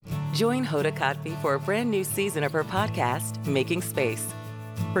Join Hoda Kotb for a brand new season of her podcast, Making Space.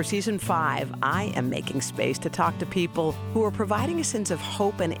 For Season 5, I am making space to talk to people who are providing a sense of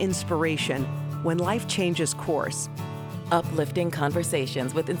hope and inspiration when life changes course. Uplifting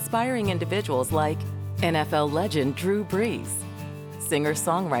conversations with inspiring individuals like NFL legend Drew Brees,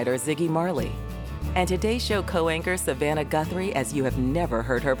 singer-songwriter Ziggy Marley, and Today's Show co-anchor Savannah Guthrie as you have never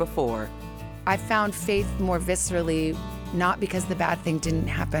heard her before. I found faith more viscerally, not because the bad thing didn't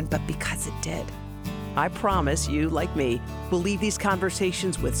happen, but because it did. I promise you, like me, will leave these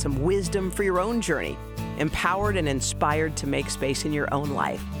conversations with some wisdom for your own journey, empowered and inspired to make space in your own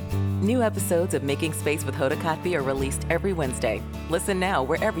life. New episodes of Making Space with Hoda Kotb are released every Wednesday. Listen now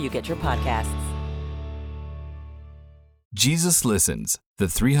wherever you get your podcasts. Jesus Listens, the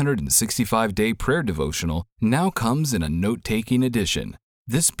 365-day prayer devotional, now comes in a note-taking edition.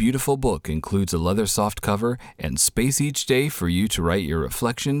 This beautiful book includes a leather softcover and space each day for you to write your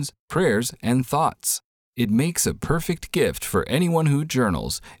reflections, prayers, and thoughts. It makes a perfect gift for anyone who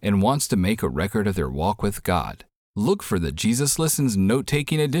journals and wants to make a record of their walk with God. Look for the Jesus Listens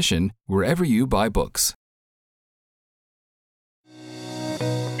note-taking edition wherever you buy books.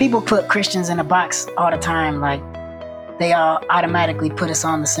 People put Christians in a box all the time, like they all automatically put us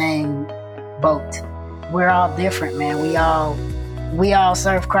on the same boat. We're all different, man. We all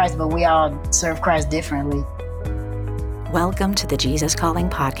serve Christ, but we all serve Christ differently. Welcome to the Jesus Calling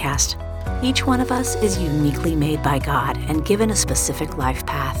podcast. Each one of us is uniquely made by God and given a specific life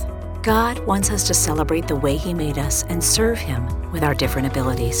path. God wants us to celebrate the way He made us and serve Him with our different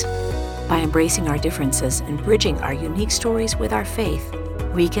abilities. By embracing our differences and bridging our unique stories with our faith,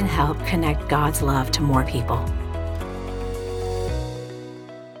 we can help connect God's love to more people.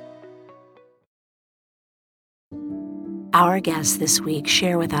 Our guests this week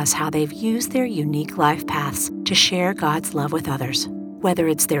share with us how they've used their unique life paths to share God's love with others, whether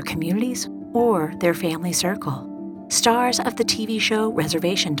it's their communities or their family circle. Stars of the TV show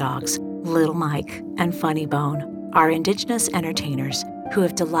Reservation Dogs, Little Mike and Funny Bone are Indigenous entertainers who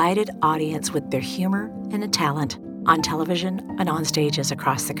have delighted audience with their humor and talent on television and on stages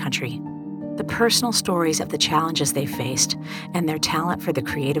across the country. The personal stories of the challenges they faced and their talent for the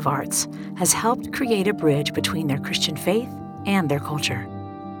creative arts has helped create a bridge between their Christian faith and their culture.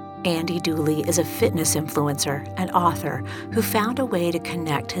 Andy Dooley is a fitness influencer and author who found a way to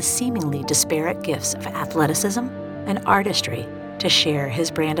connect his seemingly disparate gifts of athleticism and artistry to share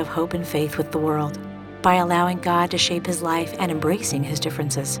his brand of hope and faith with the world. By allowing God to shape his life and embracing his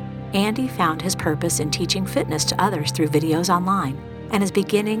differences, Andy found his purpose in teaching fitness to others through videos online and is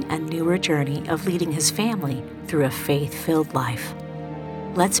beginning a newer journey of leading his family through a faith-filled life.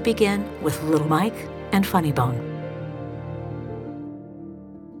 Let's begin with Little Mike and Funny Bone.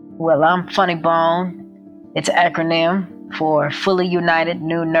 Well, I'm Funny Bone. It's an acronym for Fully United,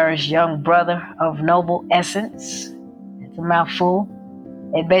 New Nourished Young Brother of Noble Essence. It's a mouthful.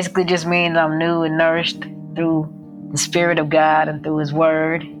 It basically just means I'm new and nourished through the Spirit of God and through His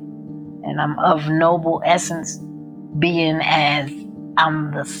Word. And I'm of noble essence, being as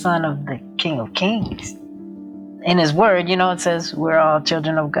I'm the son of the King of Kings. In His Word, it says we're all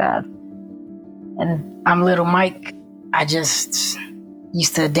children of God. And I'm Little Mike. I just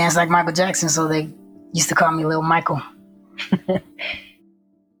used to dance like Michael Jackson, so they used to call me Little Michael.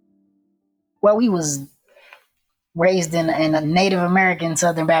 Well, we was raised in a Native American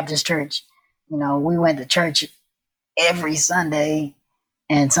Southern Baptist church. We went to church every Sunday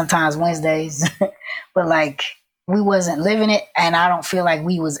and sometimes Wednesdays, but we wasn't living it, and I don't feel like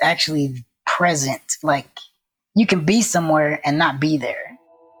we was actually present. Like, you can be somewhere and not be there.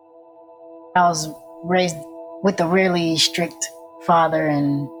 I was raised with a really strict father,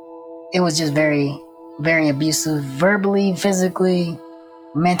 and it was just very, very abusive, verbally, physically,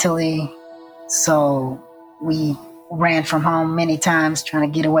 mentally. So we ran from home many times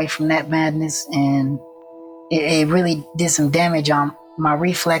trying to get away from that madness, and it really did some damage on my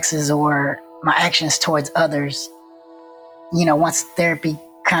reflexes or my actions towards others. Once therapy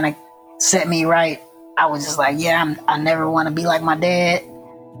kind of set me right, I was just like, I never want to be like my dad.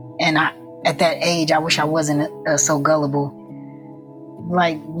 And at that age, I wish I wasn't so gullible.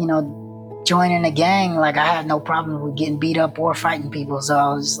 Joining a gang, I had no problem with getting beat up or fighting people. So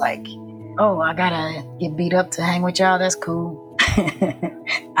I was just like, oh, I gotta get beat up to hang with y'all. That's cool.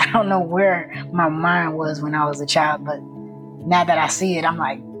 I don't know where my mind was when I was a child, but now that I see it, I'm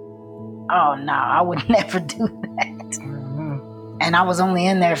like, oh no, I would never do that. And I was only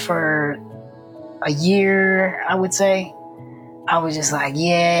in there for a year, I would say. I was just like,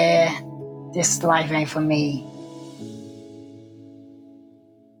 this life ain't for me.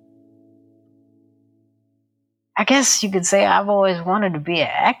 I guess you could say I've always wanted to be an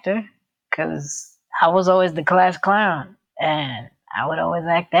actor because I was always the class clown and I would always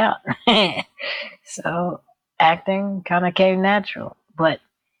act out. So acting kind of came natural. But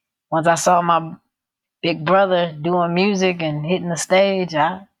once I saw my big brother doing music and hitting the stage,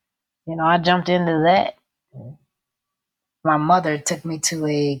 I jumped into that. My mother took me to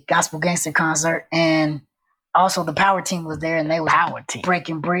a Gospel Gangster concert, and also the Power Team was there, and they was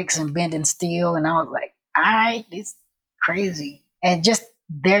breaking bricks and bending steel, and I was like, all right, it's crazy. And just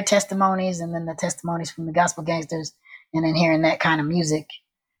their testimonies, and then the testimonies from the Gospel Gangsters, and then hearing that kind of music,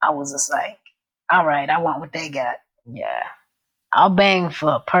 I was just like, all right, I want what they got. Yeah. I'll bang for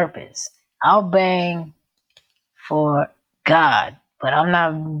a purpose. I'll bang for God, but I'm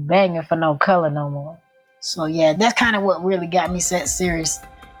not banging for no color no more. So yeah, that's kind of what really got me set serious,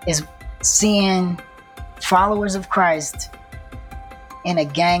 is seeing followers of Christ in a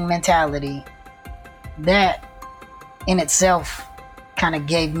gang mentality. That in itself kind of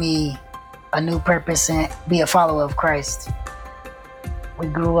gave me a new purpose and be a follower of Christ. We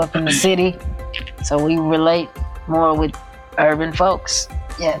grew up in the city, so we relate more with urban folks.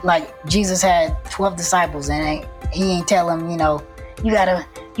 Yeah, like Jesus had 12 disciples, and he ain't tell them, you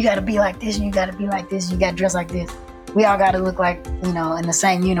gotta be like this, and you gotta be like this, you gotta dress like this. We all gotta look like, in the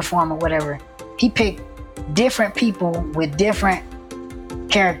same uniform or whatever. He picked different people with different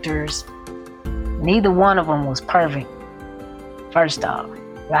characters. Neither one of them was perfect, first off.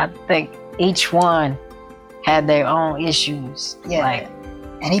 I think each one had their own issues. Yeah.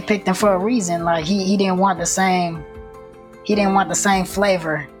 And he picked them for a reason. Like he didn't want the same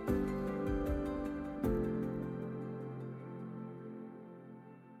flavor.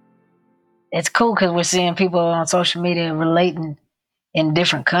 It's cool because we're seeing people on social media relating in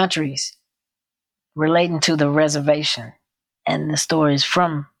different countries, relating to the reservation and the stories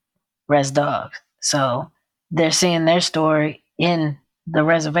from Res Dogs. So they're seeing their story in the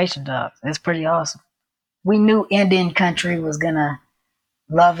Reservation Dogs. It's pretty awesome. We knew Indian country was gonna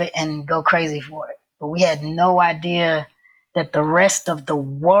love it and go crazy for it, but we had no idea that the rest of the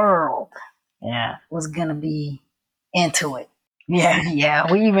world was gonna be into it.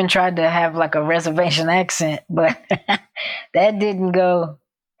 Yeah. We even tried to have like a reservation accent, but that didn't go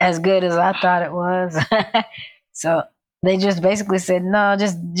as good as I thought it was. So they just basically said, no,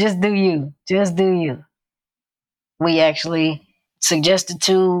 just do you. Just do you. We actually suggested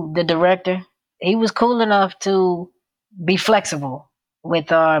to the director. He was cool enough to be flexible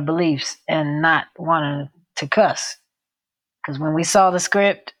with our beliefs and not wanting to cuss. Because when we saw the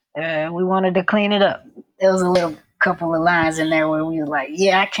script, we wanted to clean it up. There was a little couple of lines in there where we were like,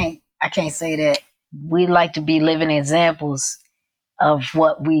 I can't say that. We like to be living examples of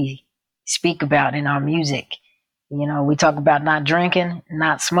what we speak about in our music. We talk about not drinking,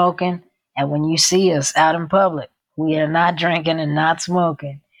 not smoking, and when you see us out in public, we are not drinking and not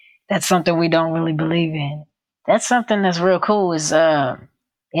smoking. That's something we don't really believe in. That's something that's real cool is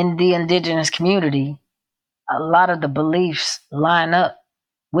in the indigenous community, a lot of the beliefs line up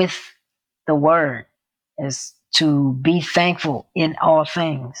with the word, is to be thankful in all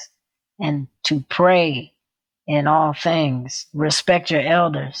things and to pray in all things. Respect your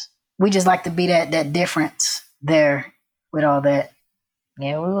elders. We just like to be that difference there with all that.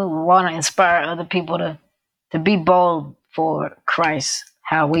 Yeah, we want to inspire other people to be bold for Christ,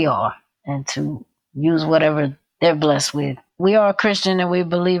 how we are, and to use whatever they're blessed with. We are Christian and we're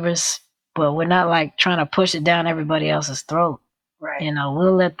believers, but we're not like trying to push it down everybody else's throat. Right.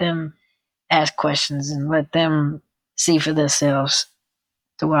 We'll let them ask questions and let them see for themselves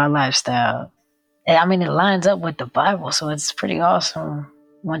through our lifestyle. And, I mean, it lines up with the Bible, so it's pretty awesome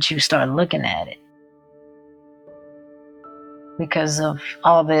once you start looking at it. Because of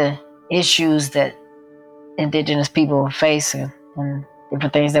all the issues that indigenous people are facing and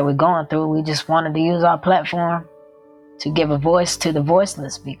different things that we're going through, we just wanted to use our platform to give a voice to the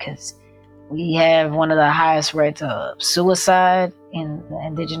voiceless, because we have one of the highest rates of suicide in the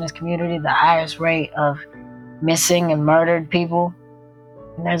indigenous community, the highest rate of missing and murdered people.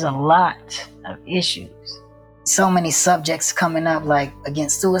 And there's a lot of issues. So many subjects coming up, like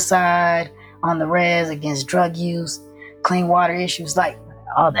against suicide, on the res, against drug use, clean water issues, like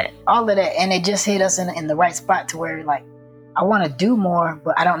all of that. And it just hit us in the right spot to where, like, I want to do more,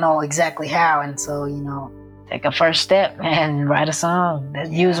 but I don't know exactly how. And so, take a first step and write a song.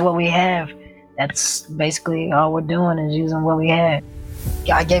 Use what we have. That's basically all we're doing, is using what we have.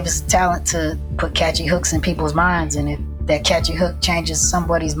 God gave us the talent to put catchy hooks in people's minds, and if that catchy hook changes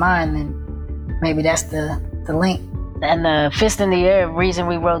somebody's mind, then maybe that's the link. And the Fist in the Air, reason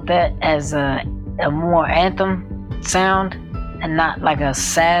we wrote that as a more anthem sound and not like a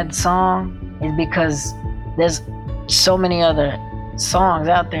sad song is because there's so many other songs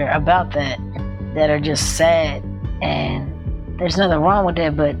out there about that are just sad, and there's nothing wrong with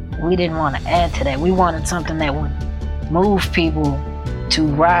that, but we didn't want to add to that. We wanted something that would move people to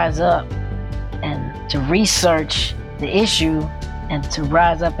rise up and to research the issue and to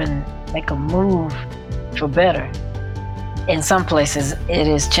rise up and make a move for better. In some places it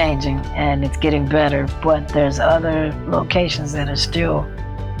is changing and it's getting better, but there's other locations that are still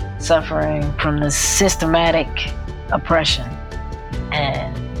suffering from the systematic oppression,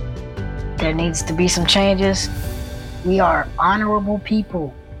 and there needs to be some changes. We are honorable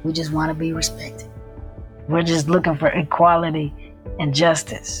people. We just want to be respected. We're just looking for equality and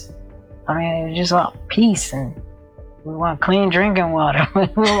justice. I mean, it's just all peace, and we want clean drinking water. We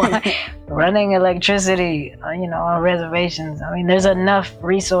want running electricity, on reservations. I mean, there's enough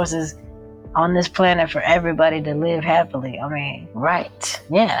resources on this planet for everybody to live happily. I mean, right.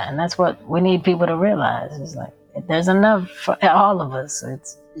 Yeah, and that's what we need people to realize. It's like, there's enough for all of us.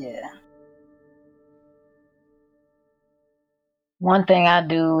 One thing I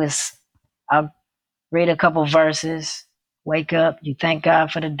do is I'll read a couple verses, wake up, you thank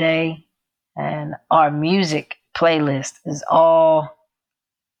God for the day, and our music playlist is all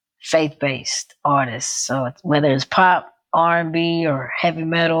faith-based artists. So whether it's pop, R&B, or heavy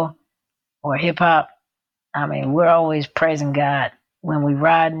metal, or hip-hop, I mean, we're always praising God when we're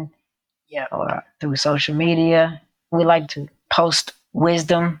riding, or through social media. We like to post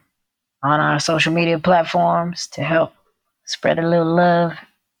wisdom on our social media platforms to help spread a little love.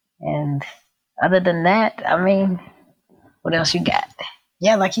 And other than that, I mean, what else you got?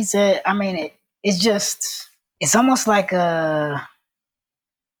 Yeah, like he said, I mean, it's almost like a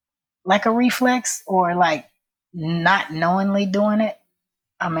reflex, or like not knowingly doing it.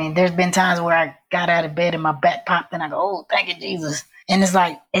 I mean, there's been times where I got out of bed and my back popped and I go, oh, thank you, Jesus. And it's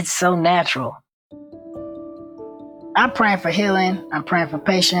like, it's so natural. I'm praying for healing. I'm praying for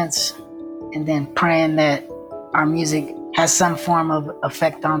patience, and then praying that our music has some form of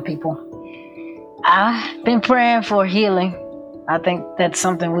effect on people. I've been praying for healing. I think that's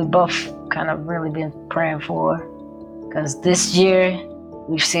something we both kind of really been praying for, because this year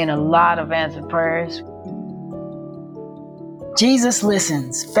we've seen a lot of answered prayers. Jesus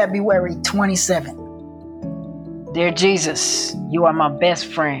Listens, February 27th. Dear Jesus, you are my best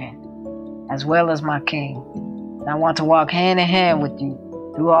friend, as well as my king. And I want to walk hand in hand with you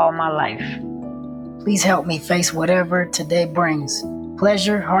through all my life. Please help me face whatever today brings.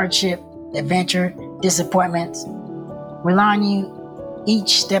 Pleasure, hardship, adventure, disappointments. Rely on you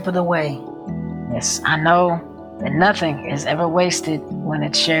each step of the way. Yes, I know that nothing is ever wasted when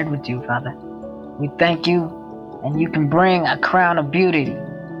it's shared with you, Father. We thank you, and you can bring a crown of beauty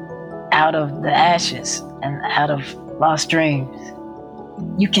out of the ashes and out of lost dreams.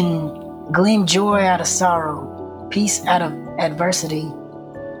 You can glean joy out of sorrow, peace out of adversity.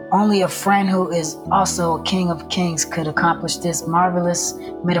 Only a friend who is also a King of Kings could accomplish this marvelous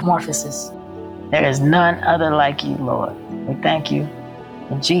metamorphosis. There is none other like you, Lord. We thank you.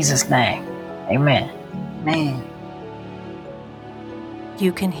 In Jesus' name, amen. Man.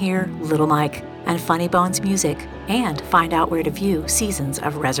 You can hear Little Mike and Funny Bones music and find out where to view seasons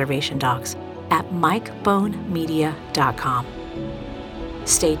of Reservation Dogs at MikeBoneMedia.com.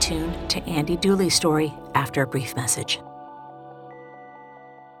 Stay tuned to Andy Dooley's story after a brief message.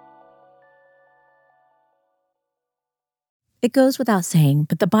 It goes without saying,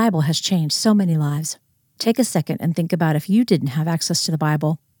 but the Bible has changed so many lives. Take a second and think about if you didn't have access to the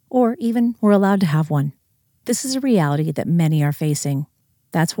Bible, or even were allowed to have one. This is a reality that many are facing.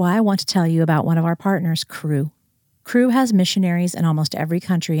 That's why I want to tell you about one of our partners, Cru. Cru has missionaries in almost every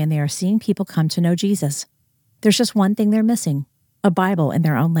country, and they are seeing people come to know Jesus. There's just one thing they're missing: a Bible in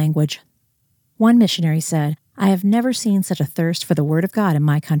their own language. One missionary said, "I have never seen such a thirst for the Word of God in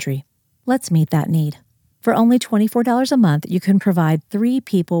my country. Let's meet that need." For only $24 a month, you can provide 3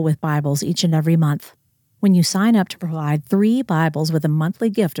 people with Bibles each and every month. When you sign up to provide 3 Bibles with a monthly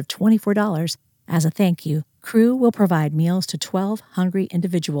gift of $24, as a thank you, Cru will provide meals to 12 hungry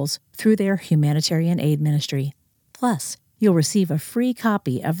individuals through their humanitarian aid ministry. Plus, you'll receive a free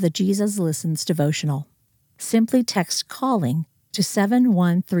copy of the Jesus Listens devotional. Simply text CALLING to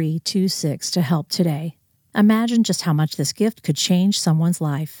 71326 to help today. Imagine just how much this gift could change someone's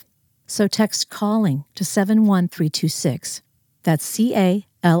life. So text CALLING to 71326. That's CALLING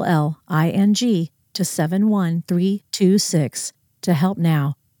to 71326 to help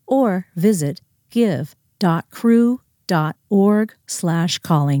now, or visit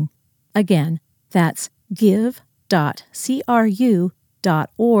give.cru.org/calling. Again, that's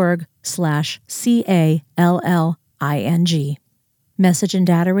give.cru.org/CALLING. Message and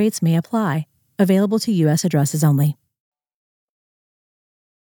data rates may apply. Available to U.S. addresses only.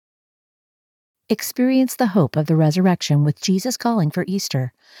 Experience the hope of the resurrection with Jesus Calling for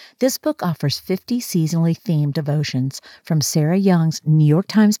Easter. This book offers 50 seasonally themed devotions from Sarah Young's New York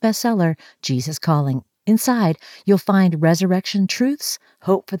Times bestseller, Jesus Calling. Inside, you'll find resurrection truths,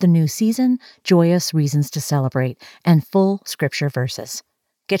 hope for the new season, joyous reasons to celebrate, and full scripture verses.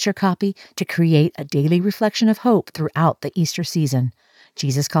 Get your copy to create a daily reflection of hope throughout the Easter season.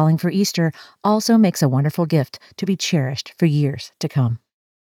 Jesus Calling for Easter also makes a wonderful gift to be cherished for years to come.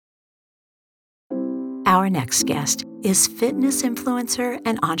 Our next guest is fitness influencer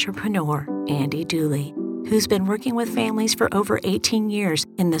and entrepreneur Andy Dooley, who's been working with families for over 18 years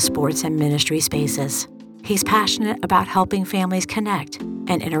in the sports and ministry spaces. He's passionate about helping families connect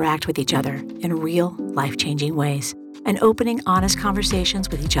and interact with each other in real, life-changing ways, and opening honest conversations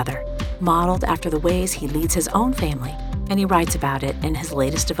with each other, modeled after the ways he leads his own family, and he writes about it in his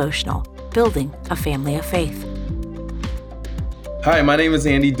latest devotional, Building a Family of Faith. Hi, my name is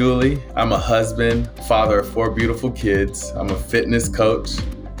Andy Dooley. I'm a husband, father of 4 beautiful kids. I'm a fitness coach,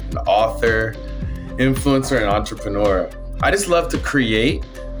 an author, influencer, and entrepreneur. I just love to create,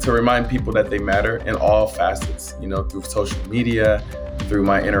 to remind people that they matter in all facets, through social media, through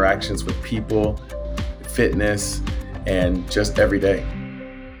my interactions with people, fitness, and just every day.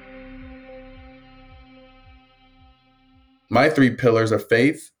 My 3 pillars are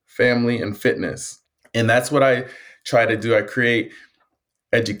faith, family, and fitness. And that's what I try to do. I create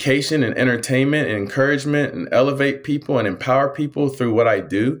education and entertainment and encouragement and elevate people and empower people through what I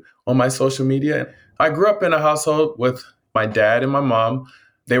do on my social media. I grew up in a household with my dad and my mom.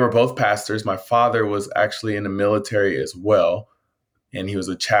 They were both pastors. My father was actually in the military as well, and he was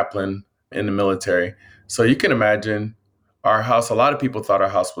a chaplain in the military. So you can imagine our house, a lot of people thought our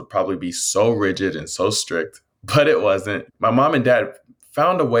house would probably be so rigid and so strict, but it wasn't. My mom and dad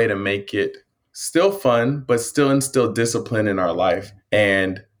found a way to make it still fun, but still instill discipline in our life.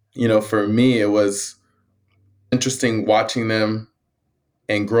 And, for me, it was interesting watching them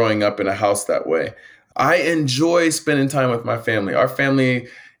and growing up in a house that way. I enjoy spending time with my family. Our family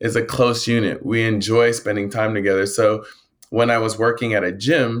is a close unit. We enjoy spending time together. So when I was working at a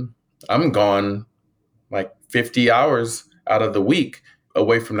gym, I'm gone like 50 hours out of the week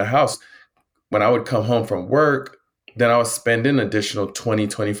away from the house. When I would come home from work, then I would spend an additional 20,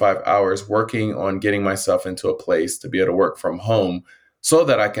 25 hours working on getting myself into a place to be able to work from home so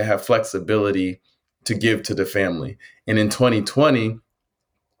that I can have flexibility to give to the family. And in 2020,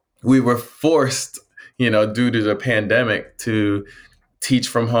 we were forced, due to the pandemic, to teach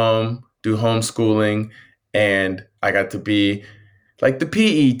from home, do homeschooling. And I got to be like the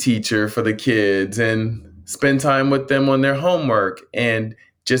PE teacher for the kids and spend time with them on their homework and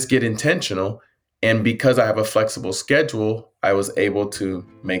just get intentional. And because I have a flexible schedule, I was able to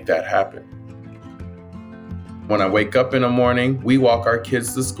make that happen. When I wake up in the morning, we walk our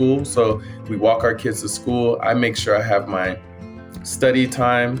kids to school. So we walk our kids to school. I make sure I have my study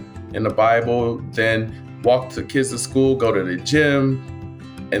time in the Bible, then walk the kids to school, go to the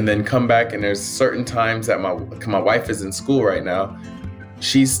gym, and then come back. And there's certain times that my wife is in school right now.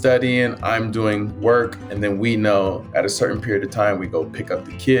 She's studying, I'm doing work, and then we know at a certain period of time, we go pick up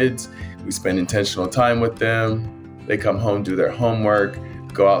the kids. We spend intentional time with them. They come home, do their homework,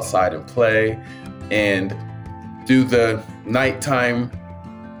 go outside and play, and do the nighttime,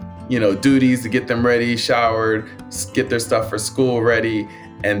 duties to get them ready, showered, get their stuff for school ready.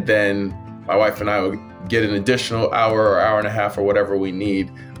 And then my wife and I will get an additional hour or hour and a half or whatever we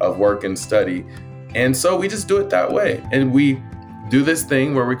need of work and study. And so we just do it that way. And we do this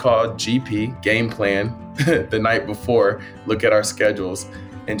thing where we call GP, game plan, the night before, look at our schedules,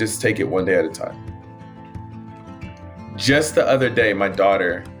 and just take it one day at a time. Just the other day, my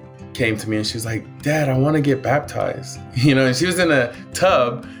daughter came to me and she was like, "Dad, I want to get baptized." And she was in a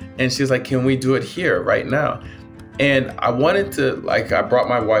tub and she was like, "Can we do it here right now?" And I wanted to, I brought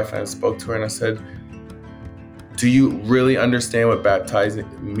my wife and I spoke to her and I said, "Do you really understand what baptizing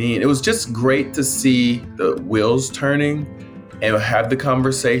means?" It was just great to see the wheels turning and have the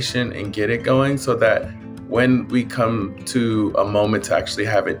conversation and get it going so that when we come to a moment to actually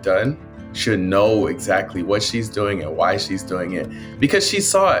have it done, she'll know exactly what she's doing and why she's doing it, because she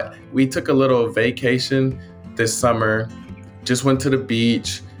saw it. We took a little vacation this summer, just went to the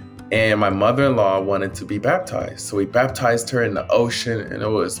beach, and my mother-in-law wanted to be baptized. So we baptized her in the ocean, and it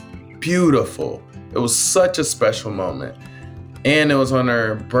was beautiful. It was such a special moment. And it was on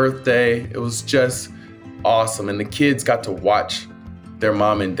her birthday. It was just awesome. And the kids got to watch their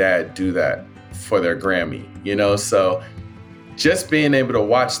mom and dad do that for their Grammy, So just being able to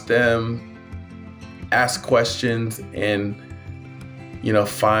watch them ask questions and,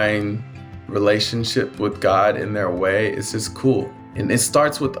 find relationship with God in their way is just cool. And it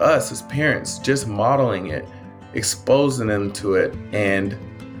starts with us as parents, just modeling it, exposing them to it, and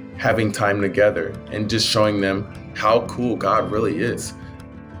having time together and just showing them how cool God really is.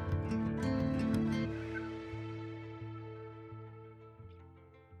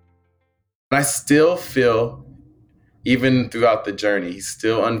 I still feel, even throughout the journey, he's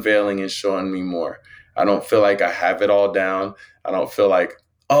still unveiling and showing me more. I don't feel like I have it all down. I don't feel like,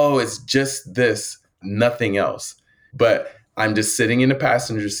 oh, it's just this, nothing else. But I'm just sitting in the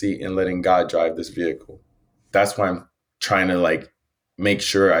passenger seat and letting God drive this vehicle. That's why I'm trying to make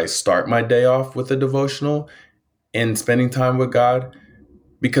sure I start my day off with a devotional and spending time with God,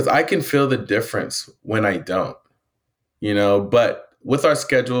 because I can feel the difference when I don't, but with our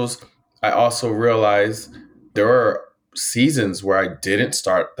schedules, I also realize there are seasons where I didn't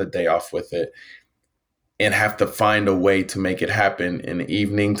start the day off with it and have to find a way to make it happen in the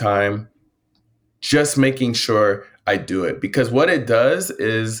evening time, just making sure I do it. Because what it does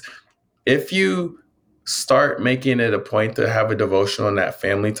is, if you start making it a point to have a devotional in that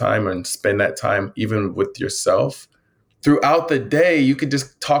family time and spend that time even with yourself, throughout the day, you could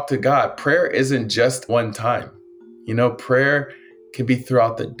just talk to God. Prayer isn't just one time. Prayer can be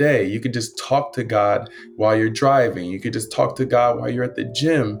throughout the day. You could just talk to God while you're driving. You could just talk to God while you're at the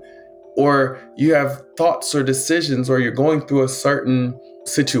gym, or you have thoughts or decisions, or you're going through a certain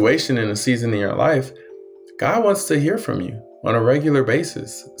situation in a season in your life. God wants to hear from you on a regular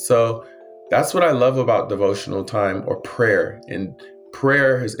basis. So that's what I love about devotional time or prayer. And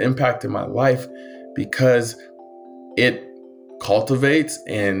prayer has impacted my life because it cultivates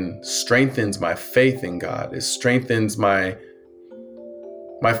and strengthens my faith in God. It strengthens my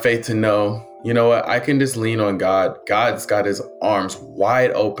faith to know, what, I can just lean on God. God's got his arms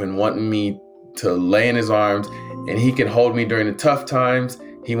wide open, wanting me to lay in his arms, and he can hold me during the tough times.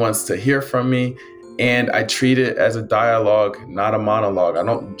 He wants to hear from me. And I treat it as a dialogue, not a monologue. I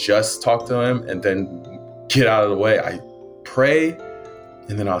don't just talk to him and then get out of the way. I pray,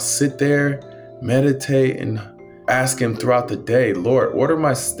 and then I'll sit there, meditate, and ask him throughout the day, Lord, order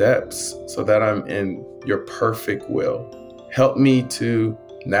my steps so that I'm in your perfect will. Help me to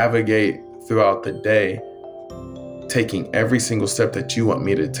navigate throughout the day, taking every single step that you want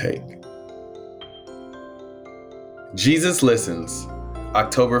me to take. Jesus Listens,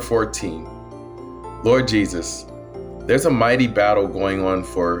 October 14. Lord Jesus, there's a mighty battle going on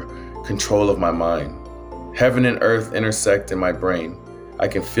for control of my mind. Heaven and earth intersect in my brain. I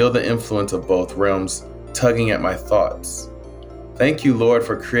can feel the influence of both realms tugging at my thoughts. Thank you, Lord,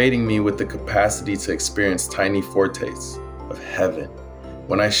 for creating me with the capacity to experience tiny foretastes of heaven.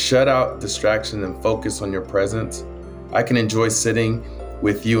 When I shut out distractions and focus on your presence, I can enjoy sitting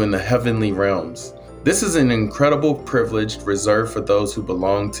with you in the heavenly realms. This is an incredible privilege reserved for those who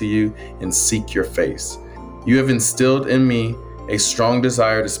belong to you and seek your face. You have instilled in me a strong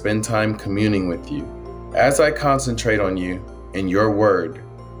desire to spend time communing with you. As I concentrate on you and your word,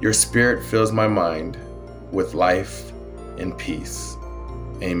 your spirit fills my mind with life and peace.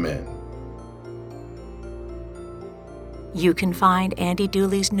 Amen. You can find Andy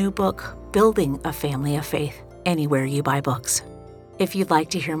Dooley's new book, Building a Family of Faith, anywhere you buy books. If you'd like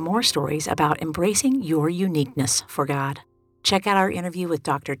to hear more stories about embracing your uniqueness for God, check out our interview with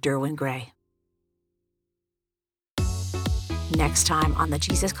Dr. Derwin Gray. Next time on the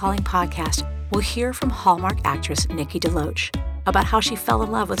Jesus Calling podcast, we'll hear from Hallmark actress Nikki DeLoach about how she fell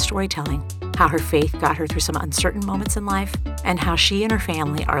in love with storytelling, how her faith got her through some uncertain moments in life, and how she and her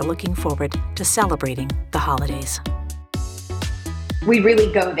family are looking forward to celebrating the holidays. We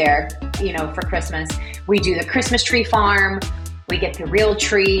really go there, for Christmas. We do the Christmas tree farm. We get the real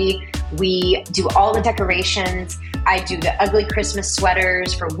tree. We do all the decorations. I do the ugly Christmas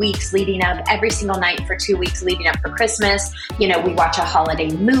sweaters for weeks leading up, every single night for 2 weeks leading up for Christmas. We watch a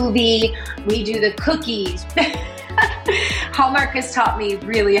holiday movie. We do the cookies. Hallmark has taught me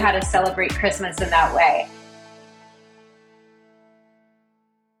really how to celebrate Christmas in that way.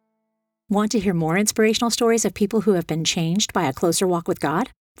 Want to hear more inspirational stories of people who have been changed by a closer walk with God?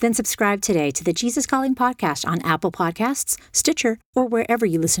 Then subscribe today to the Jesus Calling podcast on Apple Podcasts, Stitcher, or wherever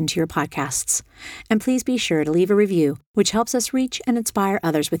you listen to your podcasts. And please be sure to leave a review, which helps us reach and inspire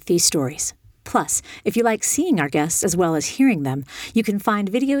others with these stories. Plus, if you like seeing our guests as well as hearing them, you can find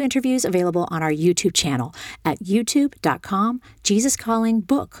video interviews available on our YouTube channel at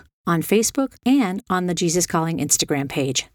youtube.com/JesusCallingBook, on Facebook, and on the Jesus Calling Instagram page.